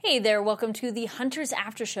Hey there, welcome to the Hunters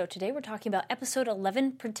After Show. Today we're talking about episode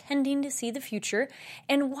 11, Pretending to See the Future,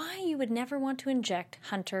 and why you would never want to inject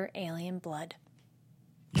Hunter alien blood.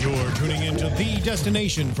 You're tuning into the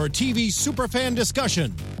destination for TV superfan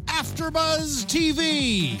discussion, AfterBuzz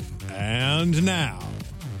TV. And now,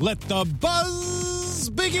 let the buzz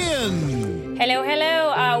begin.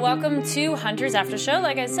 Hello. Welcome to Hunters After Show.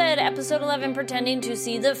 Like I said, episode 11, Pretending to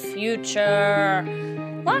See the Future.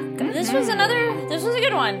 Look, this was a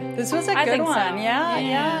good one. This was a good one. So.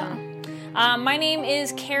 Yeah. My name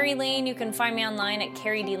is Carrie Lane. You can find me online at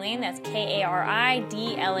Carrie D Lane. That's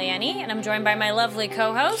Karidlane. And I'm joined by my lovely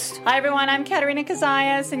co-host. Hi, everyone. I'm Katerina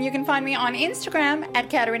Kazayas, and you can find me on Instagram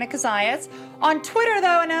at Katerina Kazayas. On Twitter,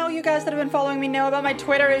 though, I know you guys that have been following me know about my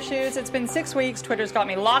Twitter issues. It's been 6 weeks. Twitter's got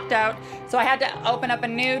me locked out, so I had to open up a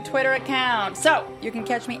new Twitter account. So you can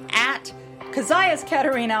catch me at Kazayas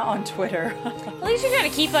Katerina on Twitter. At least you gotta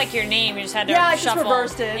keep like your name. You just had to I shuffle. just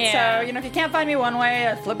reversed it. Yeah. So, if you can't find me one way,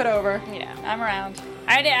 I flip it over. Yeah. I'm around.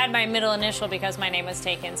 I had to add my middle initial because my name was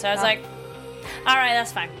taken. So I was like, all right,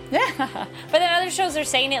 that's fine. Yeah. But then other shows are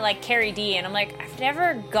saying it like Carrie D, and I'm like, I've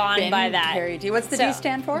never gone by that. Carrie D. What's the D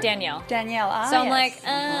stand for? Danielle. Danielle. So I'm like,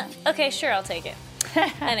 okay, sure, I'll take it.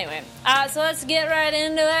 Anyway, so let's get right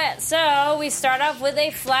into it. So we start off with a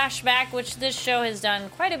flashback, which this show has done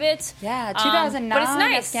quite a bit. Yeah, 2009 but it's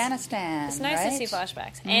nice. Afghanistan. It's nice to right? see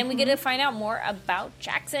flashbacks. Mm-hmm. And we get to find out more about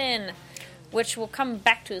Jackson, which we'll come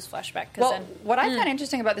back to his flashback. What I found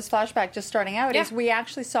interesting about this flashback just starting out is we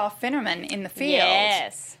actually saw Finnerman in the field.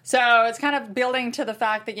 Yes. So it's kind of building to the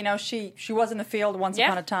fact that, she was in the field once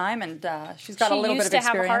upon a time, and she's got a little bit of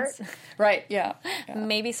experience. Have a heart. Right, yeah.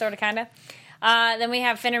 Maybe, sort of, kind of. Then we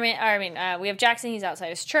have we have Jackson. He's outside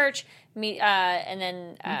his church, and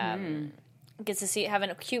then gets to have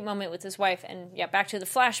a cute moment with his wife. And back to the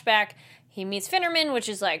flashback. He meets Finnerman, which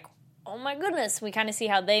is like, oh my goodness. We kind of see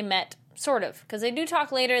how they met, sort of, because they do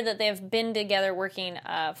talk later that they've been together working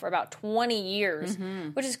for about 20 years,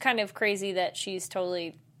 which is kind of crazy that she's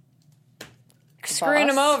totally screwing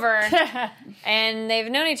him over, and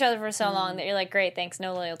they've known each other for so long that you're like, great, thanks,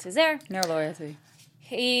 no loyalties there. No loyalty.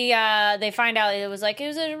 They find out it was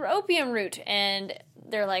an opium route, and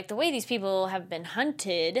they're like, the way these people have been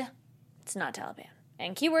hunted, it's not Taliban.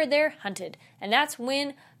 And keyword there, hunted. And that's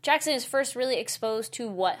when Jackson is first really exposed to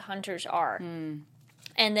what hunters are. And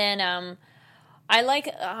then I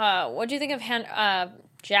like, what do you think of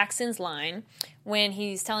Jackson's line when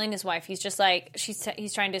he's telling his wife? He's just like,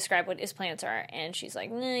 he's trying to describe what his plans are, and she's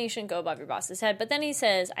like, nah, you shouldn't go above your boss's head. But then he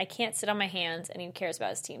says, I can't sit on my hands, and he cares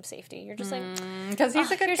about his team's safety. You're just like, because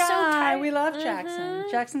he's a good guy. We love Jackson.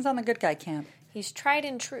 Jackson's on the good guy camp. He's tried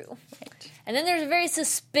and true. Right. And then there's a very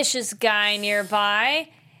suspicious guy nearby.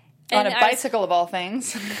 On a bicycle, of all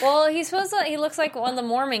things. Well, he looks like one of the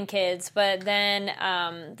Mormon kids, but then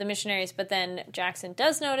the missionaries. But then Jackson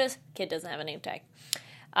does notice kid doesn't have a name tag,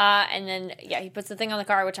 and then he puts the thing on the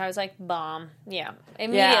car, which I was like, bomb. Yeah,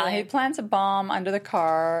 immediately. Yeah, he plants a bomb under the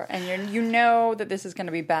car, and you know that this is going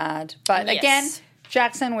to be bad. But again,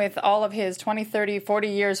 Jackson, with all of his 20, 30, 40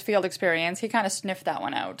 years field experience, he kind of sniffed that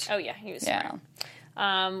one out. Oh yeah, he was smart.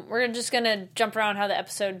 We're just going to jump around how the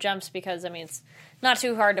episode jumps because it's not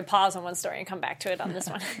too hard to pause on one story and come back to it on this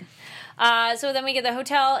one. So then we get the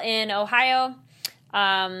hotel in Ohio.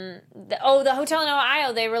 The hotel in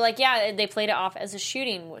Ohio, they were like, they played it off as a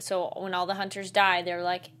shooting. So when all the hunters died, they were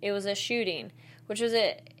like, it was a shooting, which was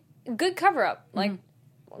a good cover-up. Like,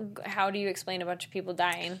 how do you explain a bunch of people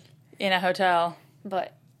dying? In a hotel.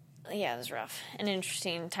 But, it was rough. An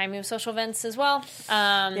interesting timing of social events as well.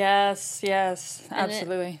 Yes,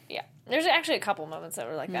 absolutely. There's actually a couple moments that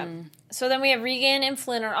were like that. So then we have Regan and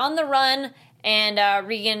Flynn are on the run, and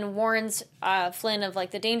Regan warns Flynn of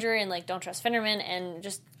the danger and don't trust Finnerman, and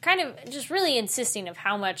just really insisting of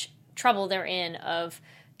how much trouble they're in.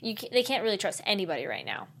 They can't really trust anybody right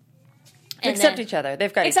now, except each other.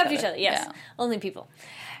 They've got each other. Yes, yeah. Only people.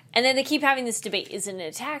 And then they keep having this debate. Is it an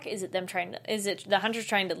attack? Is it the hunters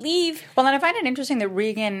trying to leave? Well, and I find it interesting that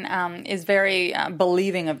Regan is very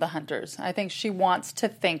believing of the hunters. I think she wants to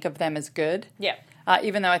think of them as good. Yeah.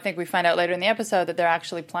 Even though I think we find out later in the episode that they're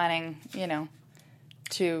actually planning,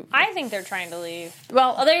 to... I think they're trying to leave.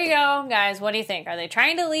 Well, there you go, guys. What do you think? Are they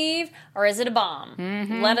trying to leave, or is it a bomb?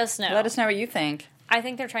 Mm-hmm. Let us know. Let us know what you think. I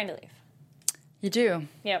think they're trying to leave. You do?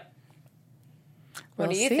 Yep. What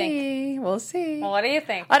do you think? We'll see. Well, what do you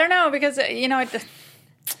think? I don't know, because, I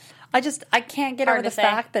can't get over the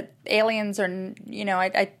fact that aliens are,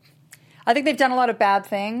 I think they've done a lot of bad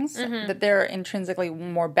things, that they're intrinsically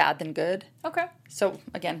more bad than good. Okay. So,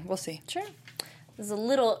 again, we'll see. Sure. This is a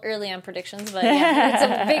little early on predictions, but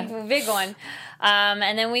yeah, it's a big one.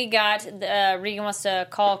 And then we got Regan wants to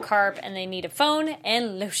call Carp, and they need a phone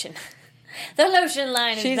and lotion. The lotion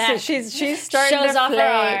line is back. She's starting Shows to off her flake.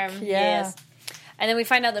 arm. Yeah. Yes. And then we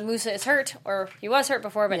find out that Musa is hurt, or he was hurt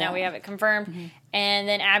before, but now we have it confirmed. Mm-hmm. And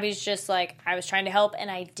then Abby's just like, I was trying to help,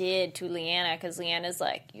 and I did to Leanna, because Leanna's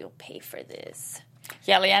like, you'll pay for this.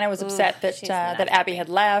 Yeah, Leanna was upset that Abby had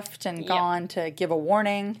left and gone to give a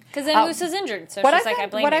warning. Because then Musa's injured, so she's like, I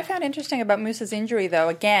blame you. What I found interesting about Musa's injury, though,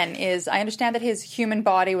 again, is I understand that his human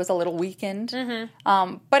body was a little weakened.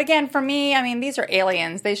 Mm-hmm. But again, for me, I mean, these are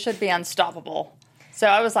aliens. They should be unstoppable. So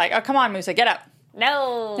I was like, oh, come on, Musa, get up.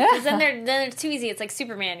 No, because then they're too easy. It's like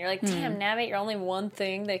Superman. You're like, damn, Navit, you're only one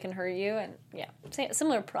thing that can hurt you. And yeah,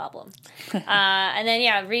 similar problem. And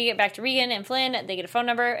then, we get back to Regan and Flynn. They get a phone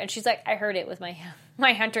number, and she's like, I heard it with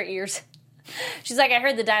my hunter ears. She's like, I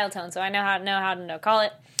heard the dial tone, so I know how to call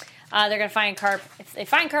it. They're going to find Carp. If they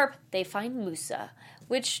find Carp, they find Musa,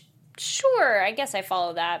 which, sure, I guess I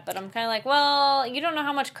follow that. But I'm kind of like, well, you don't know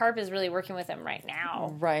how much Carp is really working with him right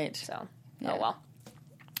now. Right. So, oh well.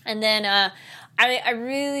 And then I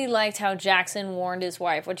really liked how Jackson warned his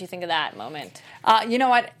wife. What do you think of that moment? You know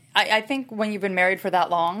what? I think when you've been married for that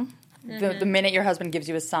long, the minute your husband gives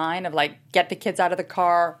you a sign of like, get the kids out of the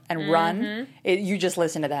car and run, you just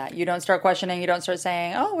listen to that. You don't start questioning. You don't start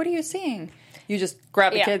saying, oh, what are you seeing? You just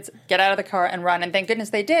grab the kids, get out of the car, and run. And thank goodness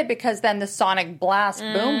they did, because then the sonic blast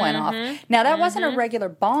boom went off. Now, that wasn't a regular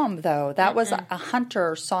bomb, though. That was a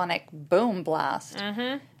Hunter sonic boom blast.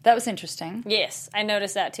 That was interesting. Yes, I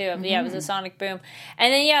noticed that too. Yeah, it was a sonic boom.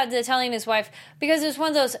 And then, telling his wife, because it's one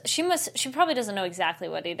of those, she probably doesn't know exactly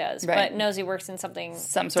what he does, but knows he works in some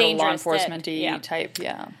sort of law enforcement-y type,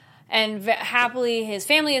 And happily, his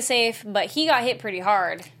family is safe, but he got hit pretty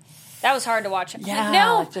hard. That was hard to watch. Yeah.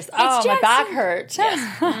 No, my back hurt.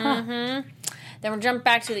 Yes. Then we jump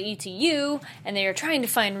back to the ETU, and they are trying to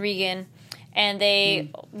find Regan, and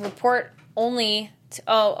they report only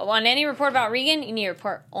on any report about Regan, you need to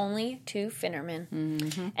report only to Finnerman.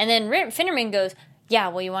 And then Finnerman goes, yeah,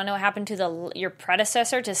 well, you want to know what happened to your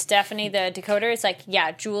predecessor, to Stephanie the decoder? It's like,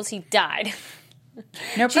 yeah, Jules, he died.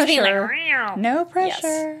 No She's being pressure. like, meow. No pressure.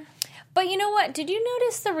 Yes. But you know what? Did you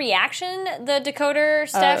notice the reaction the decoder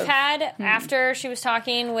Steph had after she was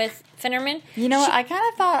talking with Finnerman? You know what? I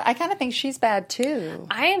kind of think she's bad too.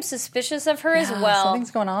 I am suspicious of her as well.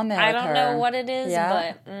 Something's going on there. I with don't her. know what it is,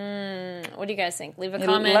 but what do you guys think? Leave a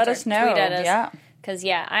comment. Let us know. Tweet at us. Yeah. Because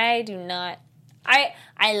I do not. I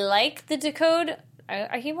like the decode.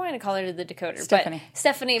 I keep wanting to call her the decoder,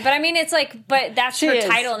 Stephanie. But I mean, it's like, but that's her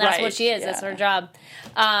title, and that's what she is. Yeah. That's her job.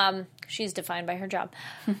 She's defined by her job.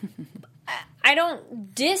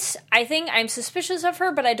 I think I'm suspicious of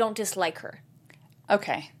her, but I don't dislike her.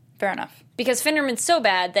 Okay, fair enough. Because Finnerman's so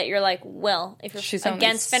bad that you're like, well, if you're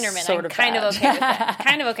against Finnerman, I'm kind of okay with that.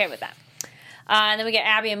 Kind of okay with that. And then we get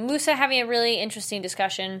Abby and Musa having a really interesting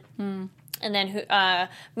discussion. And then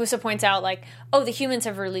Musa points out, like, oh, the humans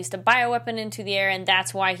have released a bioweapon into the air, and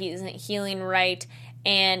that's why he isn't healing right.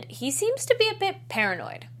 And he seems to be a bit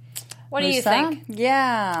paranoid. What do you think?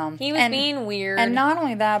 Yeah. He was being weird. And not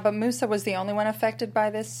only that, but Musa was the only one affected by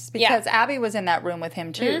this, because Abby was in that room with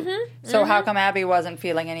him too. So how come Abby wasn't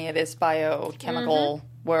feeling any of this biochemical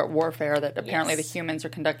warfare that apparently the humans are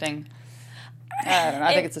conducting? I don't know.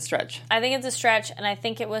 I think it's a stretch. I think it's a stretch, and I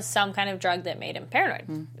think it was some kind of drug that made him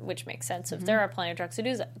paranoid, which makes sense if there are plenty of drugs to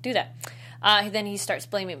do that. Then he starts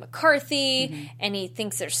blaming McCarthy, and he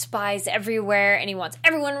thinks there's spies everywhere, and he wants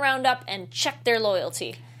everyone round up and check their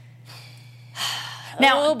loyalty.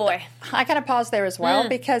 Now, oh boy. I got to pause there as well,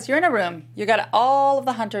 because you're in a room. You got all of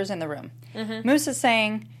the hunters in the room. Musa's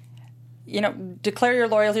saying, declare your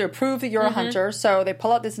loyalty or prove that you're a hunter. So they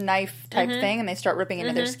pull out this knife type thing and they start ripping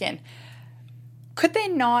into their skin. Could they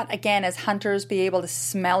not, again, as hunters, be able to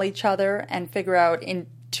smell each other and figure out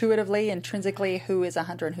intuitively, intrinsically, who is a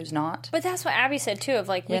hunter and who's not? But that's what Abby said, too, of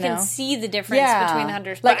like, we can see the difference between the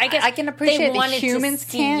hunters. Like, but I guess I can appreciate the humans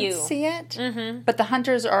can't see it, but the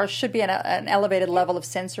hunters should be at an elevated level of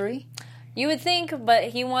sensory. You would think, but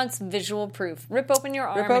he wants visual proof. Rip open your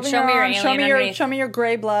arm and show me your alien underneath. Show me your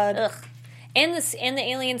gray blood. Ugh. And the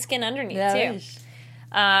alien skin underneath, too.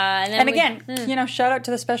 And again, shout out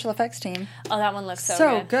to the special effects team. Oh, that one looks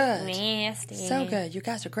so good. Nasty. So good. You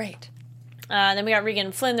guys are great. Then we got Regan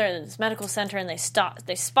and Flynn. They're in this medical center, and they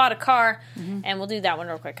spot a car. And we'll do that one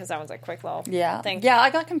real quick, because that one's a quick little thing. Yeah, I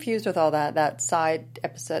got confused with all that side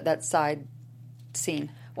episode, that side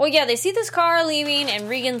scene. Well, yeah, they see this car leaving, and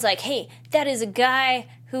Regan's like, hey, that is a guy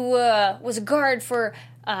who was a guard for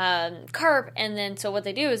Carp. And then so what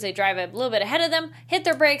they do is they drive a little bit ahead of them, hit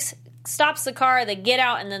their brakes, stops the car, they get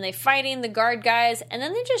out, and then they fighting the guard guys, and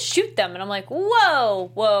then they just shoot them. And I'm like,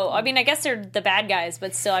 whoa. I mean, I guess they're the bad guys,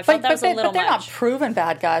 but still, I felt that was a little But they're much. not proven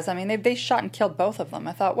bad guys. I mean, they shot and killed both of them.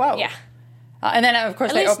 I thought, whoa. Yeah. And then, of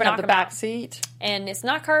course, At they least open up knock the him back out. seat. And it's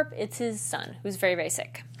not Carp, it's his son, who's very, very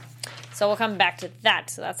sick. So we'll come back to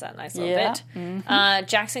that. So that's a nice little bit.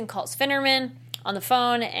 Jackson calls Finnerman on the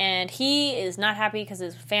phone, and he is not happy because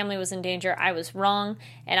his family was in danger. I was wrong,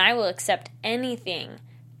 and I will accept anything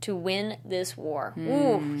to win this war.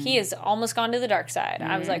 Ooh, he has almost gone to the dark side.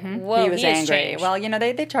 I was like, whoa, He was has angry. changed. Well,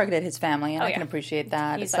 they targeted his family, and I can yeah. appreciate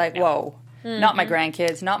that. He's It's like, like, no. whoa, not my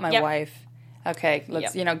grandkids, not my Yep. wife. Okay,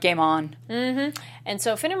 let's, Yep. game on. And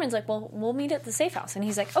so Finnerman's like, well, we'll meet at the safe house. And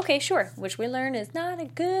he's like, okay, sure. Which we learn is not a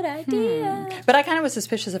good idea. But I kind of was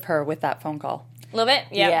suspicious of her with that phone call. A little bit?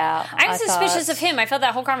 Yep. Yeah, I'm I suspicious thought- of him. I felt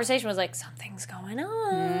that whole conversation was like, something's going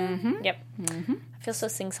on. Yep. I feel so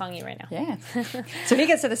sing-songy right now. Yeah. So he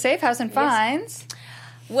gets to the safe house and finds...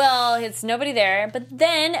 Well, it's nobody there. But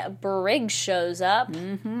then Briggs shows up.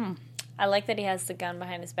 I like that he has the gun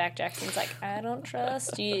behind his back. Jackson's like, I don't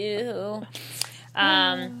trust you.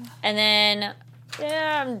 And then,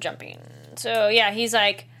 I'm jumping. So, he's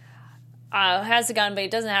like, has the gun, but he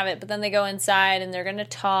doesn't have it. But then they go inside, and they're going to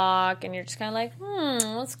talk, and you're just kind of like,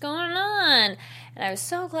 what's going on? And I was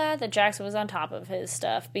so glad that Jackson was on top of his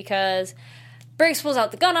stuff, because Briggs pulls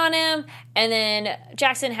out the gun on him, and then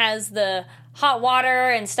Jackson has the hot water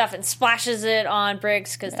and stuff and splashes it on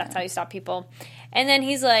Briggs, because that's how you stop people. And then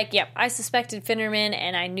he's like, yep, I suspected Finnerman,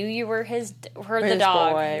 and I knew you were the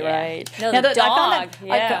dog. boy, Yeah. right? No, Now, the I dog. found that,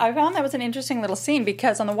 yeah. I found that was an interesting little scene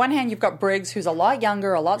because on the one hand you've got Briggs, who's a lot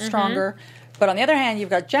younger, a lot stronger, but on the other hand you've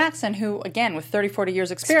got Jackson, who again with 30, 40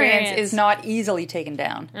 years experience is not easily taken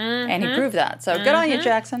down, and he proved that. So good on you,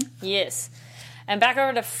 Jackson. Yes. And back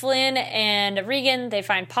over to Flynn and Regan, they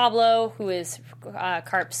find Pablo, who is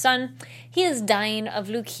Carp's son. He is dying of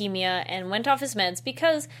leukemia and went off his meds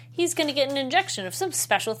because he's going to get an injection of some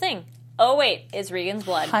special thing. Oh, wait, it's Regan's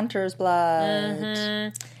blood. Hunter's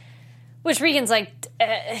blood. Which Regan's like,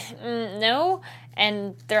 no.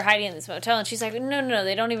 And they're hiding in this motel, and she's like, no,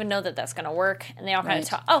 they don't even know that that's going to work. And they all kind of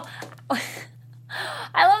talk. Oh,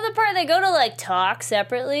 I love the part they go to, talk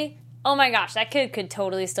separately. Oh my gosh, that kid could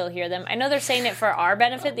totally still hear them. I know they're saying it for our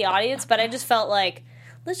benefit, the audience, but I just felt like,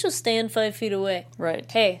 let's just stand 5 feet away.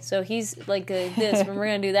 Right. Hey, so he's like this, and we're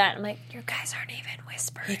going to do that. I'm like, your guys aren't even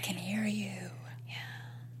whispering. He can hear you.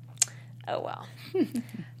 Oh, well.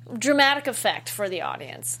 Dramatic effect for the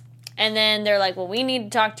audience. And then they're like, well, we need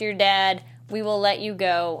to talk to your dad. We will let you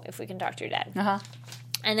go if we can talk to your dad. Uh-huh.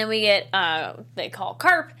 And then we get, they call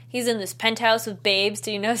Carp. He's in this penthouse with babes.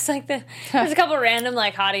 Do you notice, there's a couple random,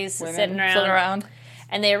 hotties Women sitting floating around.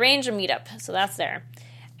 And they arrange a meetup, so that's there.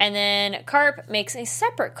 And then Carp makes a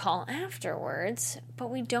separate call afterwards, but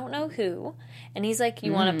we don't know who. And he's like,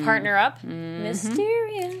 you want to partner up?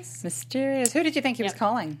 Mysterious. Mysterious. Who did you think he was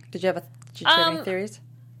calling? Did you have any theories?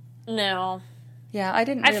 No. Yeah, I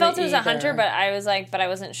didn't I really felt it was a either. hunter, but I was like, but I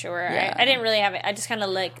wasn't sure. Yeah. I didn't really have it. I just kind of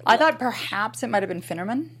I thought perhaps it might have been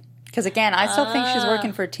Finnerman. Because again, I still think she's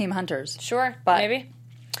working for Team Hunters. Sure, But- maybe.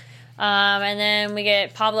 And then we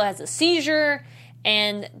get Pablo has a seizure,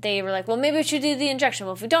 and they were like, well, maybe we should do the injection.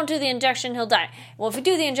 Well, if we don't do the injection, he'll die. Well, if we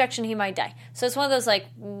do the injection, he might die. So it's one of those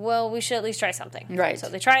well, we should at least try something. Right. So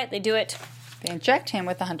they try it, they do it. They inject him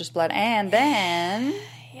with the Hunter's blood, and then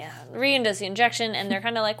Yeah, Regan does the injection, and they're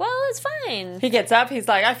kind of like, well, it's fine. he gets up. He's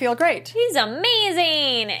like, I feel great. He's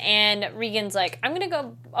amazing. And Regan's like, I'm going to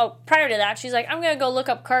go... Oh, prior to that, she's like, I'm going to go look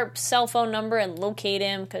up Carp's cell phone number and locate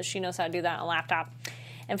him, because she knows how to do that on a laptop.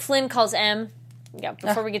 And Flynn calls M. Yeah,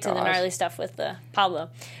 before we get to the God. gnarly stuff with Pablo.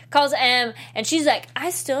 Calls M, and she's like, I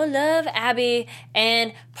still love Abby,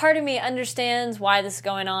 and part of me understands why this is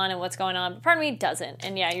going on and what's going on, but part of me doesn't.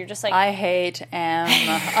 And yeah, you're just like... I hate Em.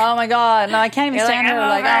 Oh my God. No, I can't even You're stand like, her. I'm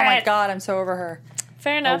Like, over oh my it. God, I'm so over her.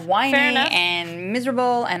 Fair enough. Whiny Fair enough. and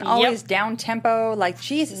miserable and always down tempo. Like,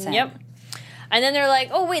 Jesus. Em. Yep. And then they're like,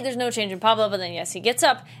 oh, wait, there's no change in Pablo. But then, yes, he gets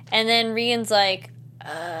up. And then Regan's like,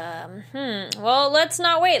 well, let's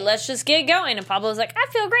not wait. Let's just get going. And Pablo's like, I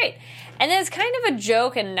feel great. And then it's kind of a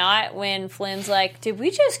joke and not when Flynn's like, did we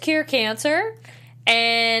just cure cancer?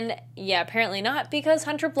 And yeah, apparently not, because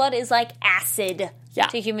Hunter blood is like acid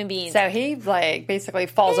to human beings. So he, like, basically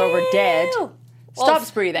falls over dead, Ew. stops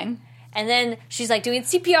breathing. And then she's like doing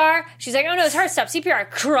CPR. She's like, oh no, his heart stopped. CPR.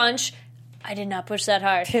 Crunch. I did not push that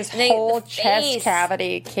hard. His And then whole the chest face.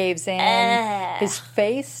 cavity caves in. His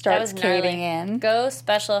face That starts was caving gnarly. in. Go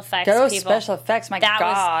special effects, Go people. special effects. My That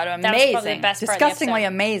was- God, that was amazing. probably the best part of the Disgustingly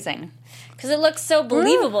episode. amazing. Because it looks so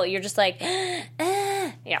believable. You're just like,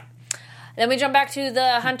 yeah. Then we jump back to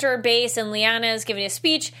the Hunter base, and Lyanna is giving a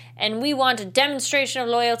speech, and we want a demonstration of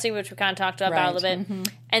loyalty, which we kind of talked about a little bit.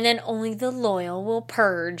 And then only the loyal will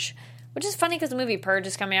purge, which is funny because the movie Purge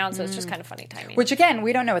is coming out, so it's just kind of funny timing. Which, again,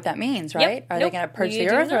 we don't know what that means, right? Yep. Are they going to purge the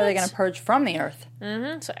Earth, or are they going to purge from the Earth?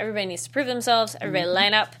 So everybody needs to prove themselves. Everybody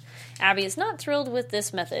line up. Abby is not thrilled with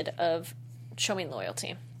this method of showing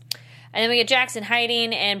loyalty. And then we get Jackson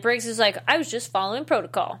hiding, and Briggs is like, I was just following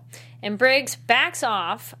protocol. And Briggs backs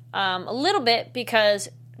off a little bit because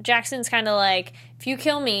Jackson's kind of like, if you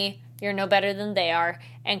kill me, you're no better than they are,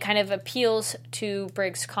 and kind of appeals to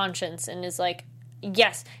Briggs' conscience and is like,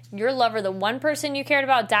 yes, your lover, the one person you cared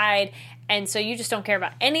about, died, and so you just don't care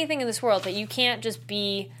about anything in this world, but you can't just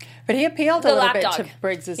be But he appealed a little bit lapdog. to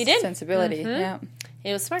Briggs' sensibility. Yeah.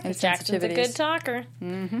 He was smart because Jackson's a good talker.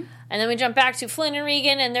 And then we jump back to Flynn and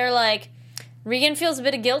Regan, and they're like, Regan feels a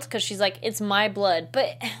bit of guilt because she's like, it's my blood.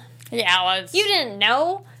 But Yeah, well, you didn't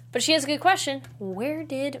know. But she has a good question. Where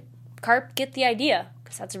did Karp get the idea?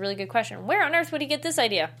 Because that's a really good question. Where on earth would he get this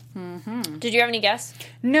idea? Did you have any guess?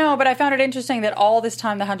 No, but I found it interesting that all this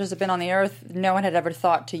time the Hunters have been on the Earth, no one had ever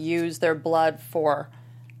thought to use their blood for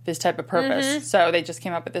this type of purpose. So they just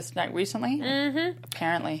came up with this night recently?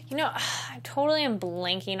 Apparently. You know, I totally am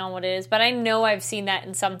blanking on what it is, but I know I've seen that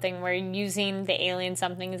in something where using the alien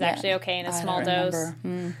something is actually okay in a small dose.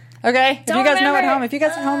 Okay, if Don't you guys know at remember home, if you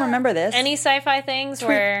guys at home remember this, Any sci-fi things tweet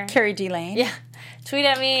where... Carrie D. Lane. Yeah. Tweet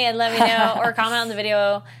at me and let me know, or comment on the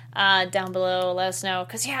video down below. Let us know.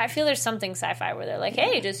 Because, I feel there's something sci-fi where they're like,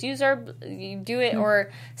 hey, just use you do it.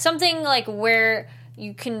 Or something like where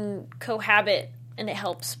you can cohabit and it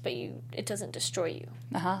helps, but it doesn't destroy you.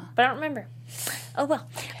 But I don't remember. Oh, well.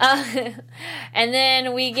 And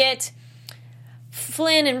then we get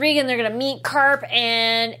Flynn and Regan. They're going to meet Karp,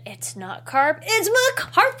 and it's not Karp. It's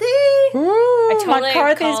McCarthy! Ooh, totally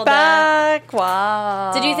McCarthy's called back.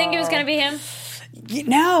 Wow. Did you think it was going to be him?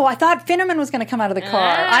 No, I thought Finnerman was going to come out of the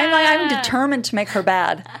car. I'm determined to make her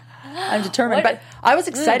bad. I'm determined. But I was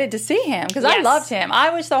excited to see him because I loved him.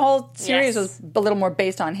 I wish the whole series was a little more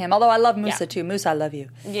based on him. Although I love Musa too. Musa, I love you.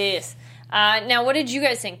 Yes. Now, what did you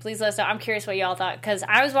guys think? Please let us know. I'm curious what y'all thought because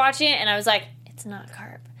I was watching it and I was like, it's not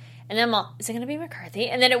Karp. And then I'm all, is it going to be McCarthy?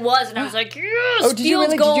 And then it was, and I was like, yes! Oh, did you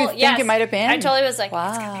really? Goal. Did you think it might have been? I totally was like,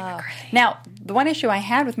 it's going to be McCarthy. Now, the one issue I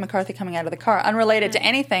had with McCarthy coming out of the car, unrelated to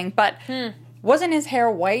anything, but wasn't his hair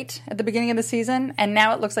white at the beginning of the season? And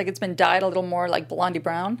now it looks like it's been dyed a little more like blondie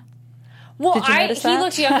brown. Well, Did you notice that? He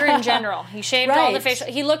looked younger in general. He shaved all the facial.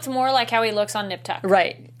 He looked more like how he looks on Nip Tuck.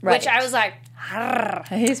 Right. Which I was like,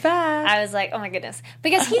 he's back. I was like, oh my goodness.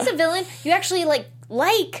 Because he's a villain you actually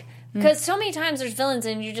like. Because so many times there's villains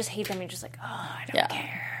and you just hate them. You're just like, oh, I don't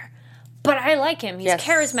care. But I like him. He's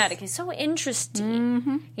charismatic. He's so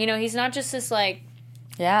interesting. You know, he's not just this like...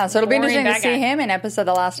 Yeah, so it'll be interesting to see guy. him in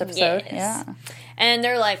the last episode. Yes. Yeah. And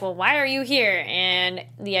they're like, well, why are you here? And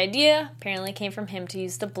the idea apparently came from him to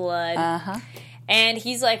use the blood. And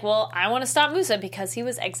he's like, well, I want to stop Musa because he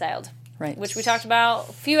was exiled. Right. Which we talked about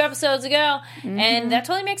a few episodes ago. And that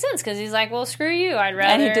totally makes sense because he's like, well, screw you. I'd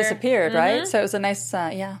rather... And he disappeared, right? So it was a nice,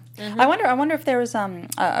 I wonder if there was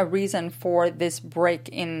a reason for this break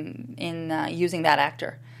in using that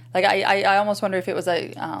actor. Like, I almost wonder if it was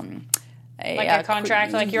a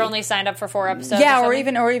contract, like you're only signed up for 4 episodes. Yeah, or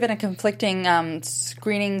even a conflicting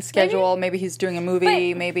screening schedule. Maybe he's doing a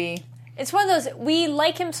movie. Maybe it's one of those. We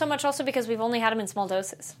like him so much also because we've only had him in small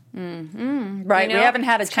doses. Right, You know? we haven't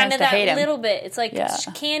had a chance to hate him. It's kind of that little bit. It's like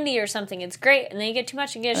candy or something. It's great, and then you get too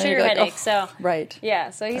much and get a sugar like, headache. So right, yeah.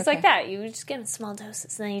 So he's like that. You just get in small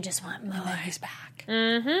doses, and then you just want more. And then he's back.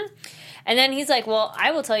 And then he's like, well,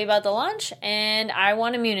 I will tell you about the launch, and I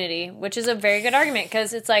want immunity, which is a very good argument,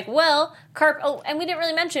 because it's like, well, Karp, and we didn't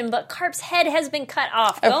really mention, but Karp's head has been cut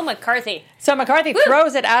off. Go McCarthy. So McCarthy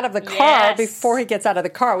throws it out of the car before he gets out of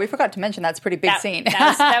the car. We forgot to mention that's a pretty big scene.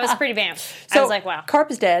 that was pretty bam. So I was like, wow.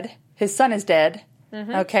 Karp is dead. His son is dead.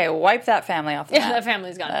 Okay, wipe that family off the map. That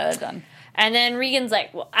family's gone. Done. And then Regan's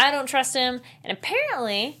like, well, I don't trust him. And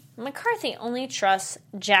apparently, McCarthy only trusts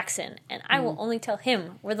Jackson. And I will only tell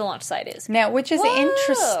him where the launch site is. Now, which is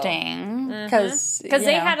interesting. Because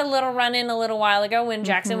they had a little run-in a little while ago when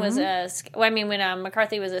Jackson was, when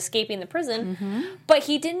McCarthy was escaping the prison. But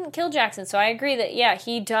he didn't kill Jackson. So I agree that,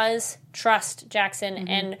 he does trust Jackson.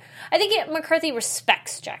 And I think McCarthy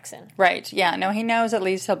respects Jackson. Right, yeah. No, he knows at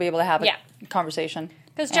least he'll be able to have a conversation.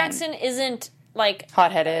 Because Jackson isn't, like...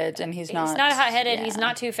 hot-headed, and he's not... He's not hot-headed, he's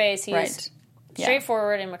not two-faced, he's right.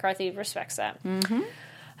 straightforward, and McCarthy respects that.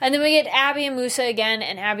 And then we get Abby and Musa again,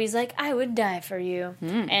 and Abby's like, I would die for you.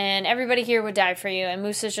 And everybody here would die for you. And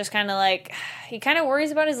Musa's just kind of like, he kind of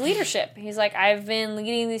worries about his leadership. He's like, I've been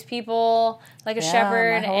leading these people like a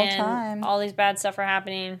shepherd, and all these bad stuff are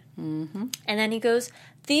happening. And then he goes,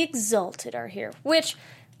 the Exalted are here, which,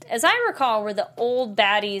 as I recall, were the old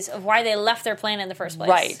baddies of why they left their planet in the first place.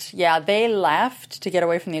 Right. Yeah, they left to get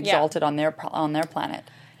away from the Exalted on their planet.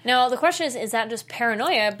 Now, the question is that just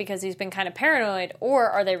paranoia because he's been kind of paranoid, or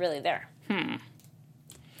are they really there?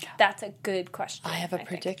 That's a good question. I have a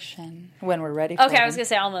prediction when we're ready for Okay, I was going to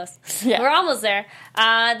say almost. Yeah. We're almost there.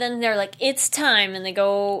 Then they're like, it's time, and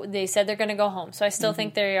they said they're going to go home. So I still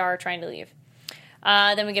think they are trying to leave.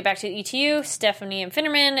 Then we get back to the ETU, Stephanie and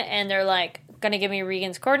Finnerman, and they're like, going to give me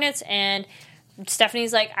Regan's coordinates, and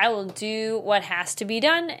Stephanie's like, I will do what has to be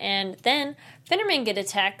done. And then Finnerman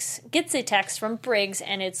gets a text from Briggs,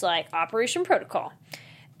 and it's like Operation Protocol.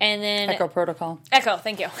 And then Echo Protocol. Echo,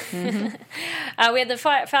 thank you. We had the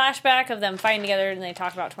flashback of them fighting together, and they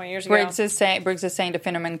talked about 20 years ago. Briggs is saying to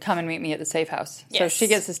Finnerman, come and meet me at the safe house. Yes. So she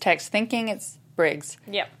gets this text thinking it's Briggs.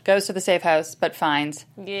 Yep. Goes to the safe house, but finds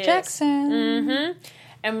Jackson.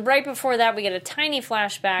 And right before that, we get a tiny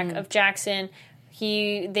flashback of Jackson.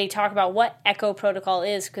 They talk about what Echo Protocol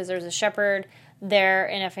is, because there's a shepherd there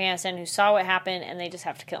in Afghanistan who saw what happened, and they just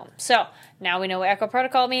have to kill him. So now we know what Echo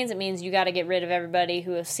Protocol means. It means you got to get rid of everybody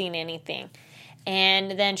who has seen anything.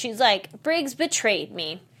 And then she's like, Briggs betrayed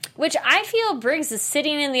me. Which I feel Briggs is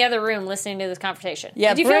sitting in the other room listening to this conversation.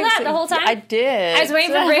 Yeah, did you feel that the whole time? I did. I was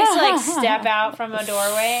waiting for Briggs to step out from a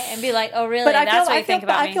doorway and be like, oh, really? But That's what you think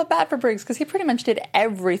about me? I feel bad for Briggs because he pretty much did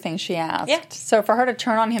everything she asked. Yeah. So for her to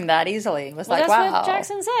turn on him that easily was that's wow. what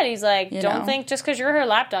Jackson said. He's like, don't think just because you're her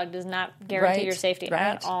lapdog does not guarantee your safety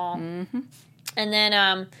at all. And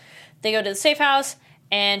then they go to the safe house,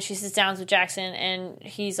 and she sits down with Jackson, and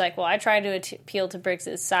he's like, well, I tried to appeal to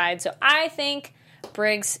Briggs' side. So I think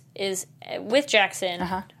Briggs is with Jackson.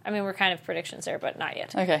 I mean, we're kind of predictions there, but not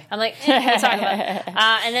yet. Okay. I'm like, we'll talk about it.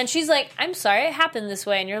 And then she's like, I'm sorry, it happened this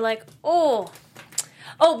way. And you're like, but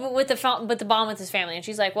with the bomb with his family. And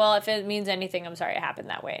she's like, well, if it means anything, I'm sorry it happened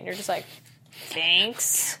that way. And you're just like,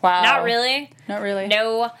 thanks. Wow. Not really. Not really.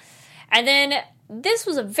 No. And then this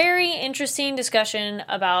was a very interesting discussion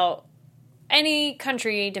about any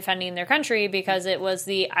country defending their country, because it was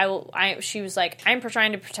she was like, I'm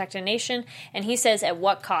trying to protect a nation, and he says, at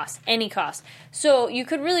what cost? Any cost. So you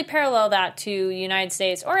could really parallel that to the United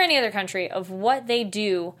States or any other country of what they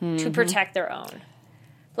do to protect their own.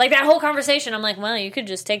 Like that whole conversation, I'm like, well, you could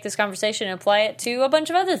just take this conversation and apply it to a bunch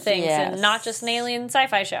of other things and not just an alien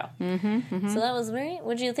sci-fi show. So that was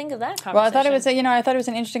what did you think of that conversation? Well, I thought it was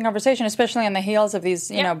an interesting conversation, especially on the heels of these,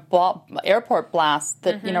 airport blasts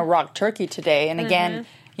that, rocked Turkey today. And again,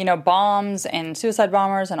 bombs and suicide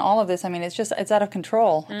bombers and all of this. I mean, it's out of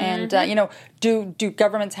control. And, do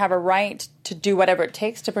governments have a right to do whatever it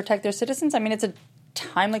takes to protect their citizens? I mean, it's a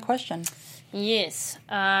timely question. Yes.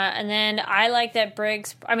 And then I like that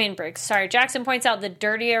Jackson points out the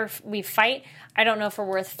dirtier we fight, I don't know if we're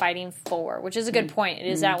worth fighting for, which is a good point. It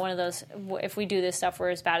is that one of those, if we do this stuff, we're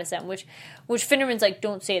as bad as them, which Finnerman's like,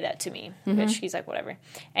 don't say that to me, which he's like, whatever.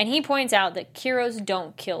 And he points out that heroes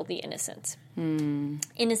don't kill the innocent.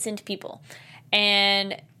 Innocent people.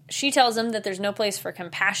 And she tells him that there's no place for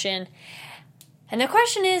compassion. And the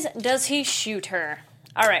question is, does he shoot her?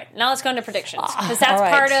 All right, now let's go into predictions, because that's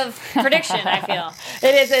part of prediction, I feel.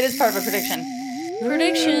 It is part of a prediction.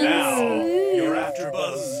 Predictions. Now, you're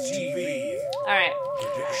AfterBuzz TV. All right.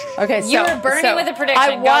 Okay, so you were burning with a prediction.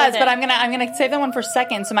 I was, but I'm gonna save that one for a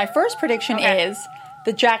second. So my first prediction is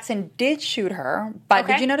that Jackson did shoot her, but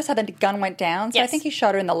did you notice how the gun went down? So yes. I think he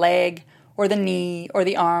shot her in the leg or the knee or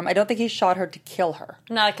the arm. I don't think he shot her to kill her.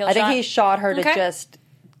 Not a kill shot. I shot? think he shot her to just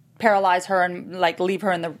paralyze her and leave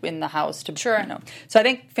her in the house to So I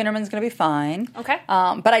think Finnerman's going to be fine. Okay.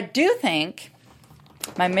 But I do think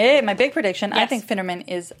my big prediction. I think Finnerman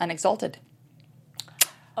is an Exalted.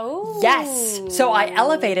 Oh. Yes. So I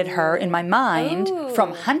elevated her in my mind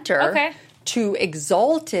from Hunter to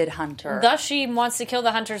Exalted Hunter. Thus, she wants to kill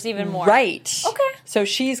the hunters even more. Right. Okay. So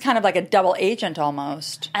she's kind of like a double agent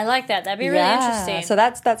almost. I like that. That'd be really interesting. So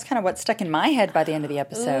that's kind of what stuck in my head by the end of the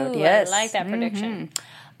episode. Ooh, yes. I like that prediction.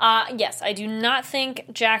 Yes, I do not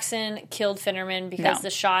think Jackson killed Finnerman because the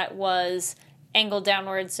shot was angled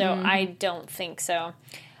downward, so I don't think so.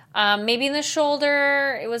 Maybe in the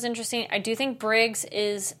shoulder, it was interesting. I do think Briggs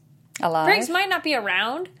is alive. Briggs might not be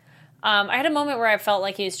around. I had a moment where I felt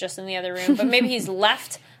like he was just in the other room, but maybe he's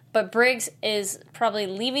left. But Briggs is probably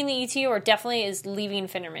leaving the ETU, or definitely is leaving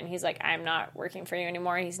Finnerman. He's like, I'm not working for you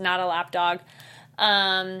anymore. He's not a lapdog.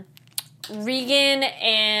 Regan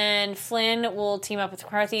and Flynn will team up with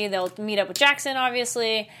McCarthy. They'll meet up with Jackson,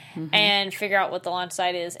 obviously, and figure out what the launch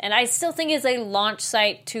site is. And I still think it's a launch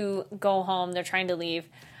site to go home. They're trying to leave.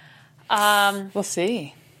 We'll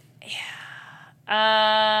see.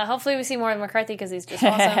 Hopefully we see more of McCarthy because he's just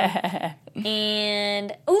awesome.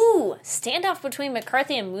 And, standoff between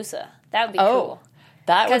McCarthy and Musa. That would be cool.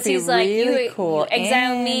 That would 'Cause be he's like, really you cool.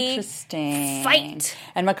 exile me, Interesting. fight.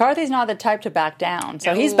 And McCarthy's not the type to back down.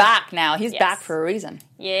 So he's No. back now. He's Yes. back for a reason.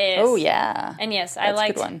 Yes. Oh, yeah. And yes, I That's a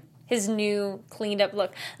liked good one. his new cleaned up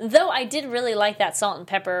look. Though I did really like that salt and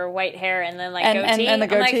pepper white hair and then like And goatee. the I'm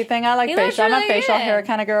goatee like, thing, I like he looks facial. I'm a really facial good. hair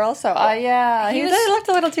kind of girl. So, he he was- looked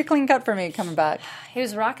a little too clean cut for me coming back. He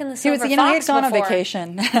was rocking the He silver was, he had fox gone on before.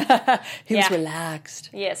 vacation. He was Yeah. relaxed.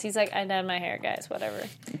 Yes, he's like, I dyed my hair, guys, whatever.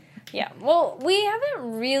 Yeah, well, we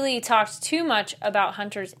haven't really talked too much about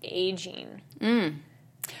hunters aging. You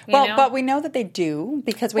know? But we know that they do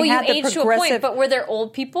because we well, had you the age to a progressive. point, but were there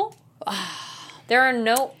old people? There are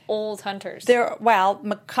no old hunters.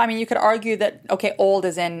 I mean, you could argue that, okay, old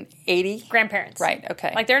is in 80. Grandparents. Right,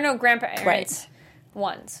 okay. Like, there are no grandparents Right.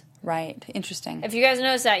 ones. Right, interesting. If you guys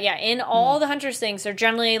notice that, yeah, in all the hunters things, they're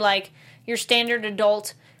generally like your standard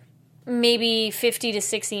adult, maybe 50 to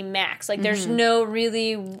 60 max. Like, there's no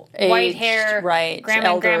really white Aged, hair, right,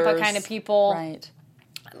 grandma and grandpa elders, kind of people. Right.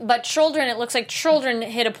 But children, it looks like children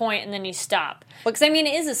hit a point and then you stop. Because, I mean,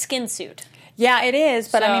 it is a skin suit. Yeah, it is.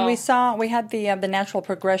 But I mean, So- we had the natural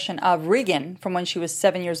progression of Regan from when she was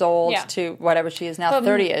 7 years old Yeah. to whatever she is now, But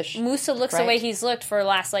 30-ish. Musa looks the Right. way he's looked for the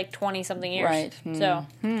last, like, 20-something years. Right. So,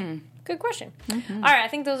 good question. All right, I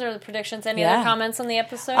think those are the predictions. Any Yeah. other comments on the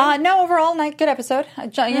episode? No, overall, good episode.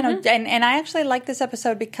 You know, Mm-hmm. and I actually like this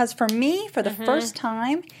episode because for me, for the first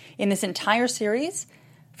time in this entire series,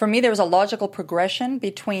 for me, there was a logical progression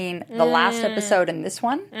between the last episode and this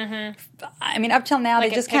one. I mean, up till now, Like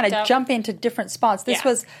they it just kind picked of up. jump into different spots. This Yeah.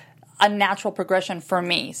 was a natural progression for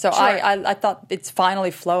me. So Sure. I thought it's finally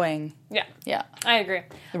flowing. Yeah. Yeah. I agree.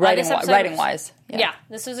 Writing, This episode writing was- wise. Yeah,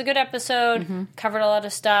 this was a good episode. Covered a lot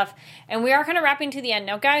of stuff. And we are kind of wrapping to the end.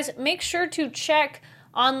 Now, guys, make sure to check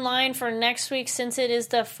online for next week since it is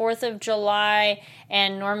the 4th of July.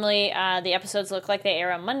 And normally the episodes look like they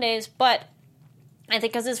air on Mondays. But I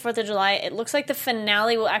think because it's 4th of July, it looks like the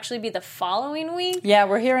finale will actually be the following week. Yeah,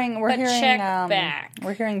 we're hearing check back.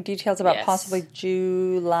 We're hearing details about Yes. possibly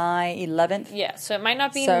July 11th. Yeah, so it might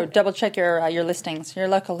not be... So double check your listings, your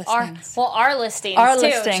local Our listings. listings Our too.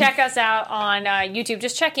 listing. Check us out on YouTube.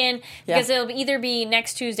 Just check in because Yeah. it'll either be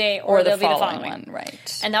next Tuesday or, or the it'll be the following following one,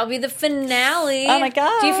 right? And that'll be the finale. Oh my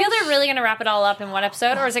gosh. Do you feel they're really going to wrap it all up in one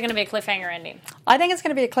episode, or is it going to be a cliffhanger ending? I think it's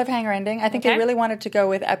going to be a cliffhanger ending. I think Okay. they really wanted to go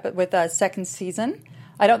with a second season.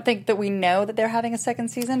 I don't think that we know that they're having a second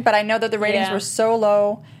season, but I know that the ratings Yeah. were so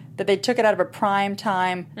low that they took it out of a prime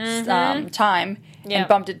time time Yeah. and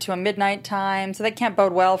bumped it to a midnight time. So that can't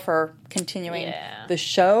bode well for continuing Yeah. the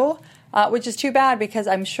show, which is too bad because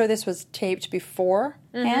I'm sure this was taped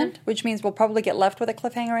beforehand, which means we'll probably get left with a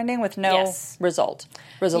cliffhanger ending with no Yes. resolution.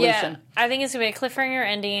 Yeah, I think it's going to be a cliffhanger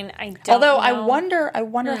ending. I don't Although know. I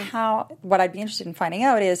wonder how. What I'd be interested in finding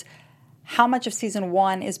out is how much of season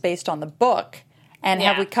 1 is based on the book, and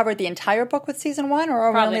have Yeah. we covered the entire book with season 1, or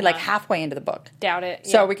are we Probably only like not. halfway into the book? Doubt it.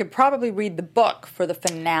 So yeah. we could probably read the book for the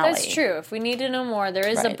finale. That's true. If we need to know more, there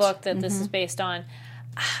is a Right. book that this is based on.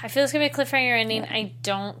 I feel it's going to be a cliffhanger ending. I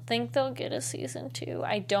don't think they'll get a season 2.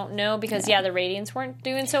 I don't know because, the ratings weren't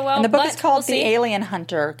doing so well. And the book but is called we'll The see. Alien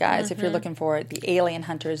Hunter, guys. If you're looking for it, The Alien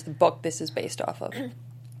Hunter is the book this is based off of.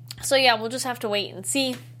 So, we'll just have to wait and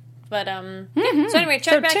see. But, yeah. So, anyway,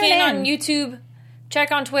 check So back tune in on in. YouTube.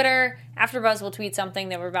 Check on Twitter. AfterBuzz will tweet something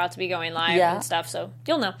that we're about to be going live Yeah. and stuff, so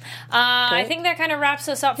you'll know. I think that kind of wraps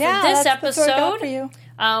us up for Yeah, this that's what I got episode. for you.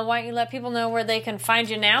 Why don't you let people know where they can find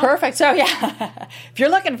you now? Perfect. So, if you're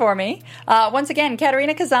looking for me, once again,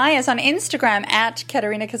 Katerina Kazayas on Instagram at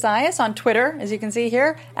Katerina Kazayas, on Twitter, as you can see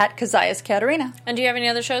here, at Kazayas Katerina. And do you have any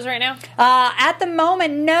other shows right now? At the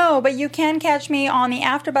moment, no, but you can catch me on the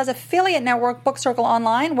AfterBuzz affiliate network, Book Circle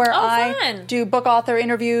Online, where I fun. do book author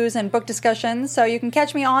interviews and book discussions. So you can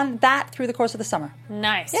catch me on that through the course of the summer.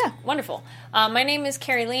 Nice. Yeah. Wonderful. My name is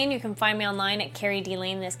Carrie Lane. You can find me online at Carrie D.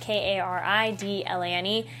 Lane. That's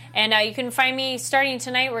Karidlane. And you can find me starting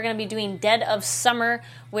tonight. We're going to be doing Dead of Summer,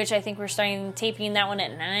 which I think we're starting taping that one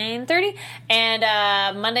at 9:30.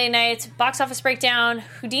 And Monday night, Box Office Breakdown.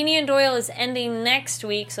 Houdini and Doyle is ending next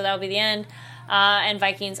week, so that'll be the end. And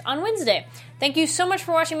Vikings on Wednesday. Thank you so much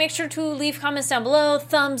for watching. Make sure to leave comments down below.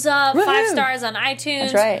 Thumbs up, Woohoo! 5 stars on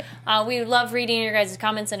iTunes. That's right. We love reading your guys'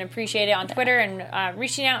 comments and appreciate it on Twitter and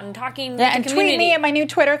reaching out and talking Yeah, with and the tweet community. me at my new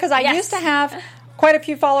Twitter, because I Yes. used to have quite a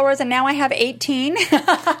few followers, and now I have 18.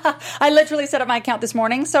 I literally set up my account this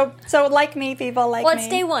morning. So like me, people, like Well, me. it's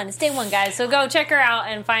day one. It's day one, guys. So go check her out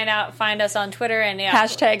and find us on Twitter and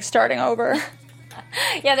Hashtag starting over.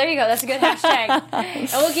 Yeah, there you go. That's a good hashtag. And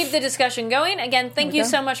we'll keep the discussion going. Again, thank you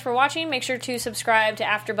so much for watching. Make sure to subscribe to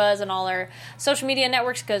AfterBuzz and all our social media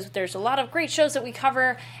networks because there's a lot of great shows that we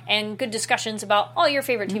cover and good discussions about all your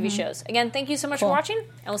favorite TV shows. Again, thank you so much for watching,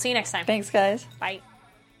 and we'll see you next time. Thanks, guys. Bye.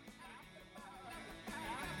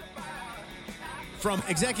 From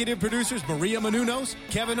executive producers Maria Menounos,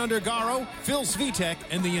 Kevin Undergaro, Phil Svitek,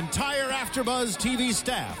 and the entire AfterBuzz TV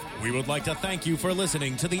staff, we would like to thank you for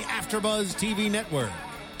listening to the AfterBuzz TV network.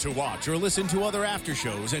 To watch or listen to other after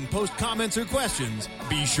shows and post comments or questions,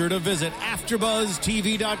 be sure to visit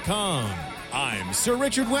AfterBuzzTV.com. I'm Sir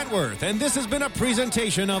Richard Wentworth, and this has been a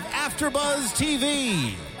presentation of AfterBuzz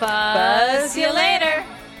TV. Buzz you later.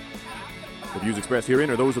 The views expressed herein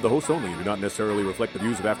are those of the hosts only and do not necessarily reflect the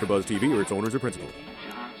views of AfterBuzz TV or its owners or principals.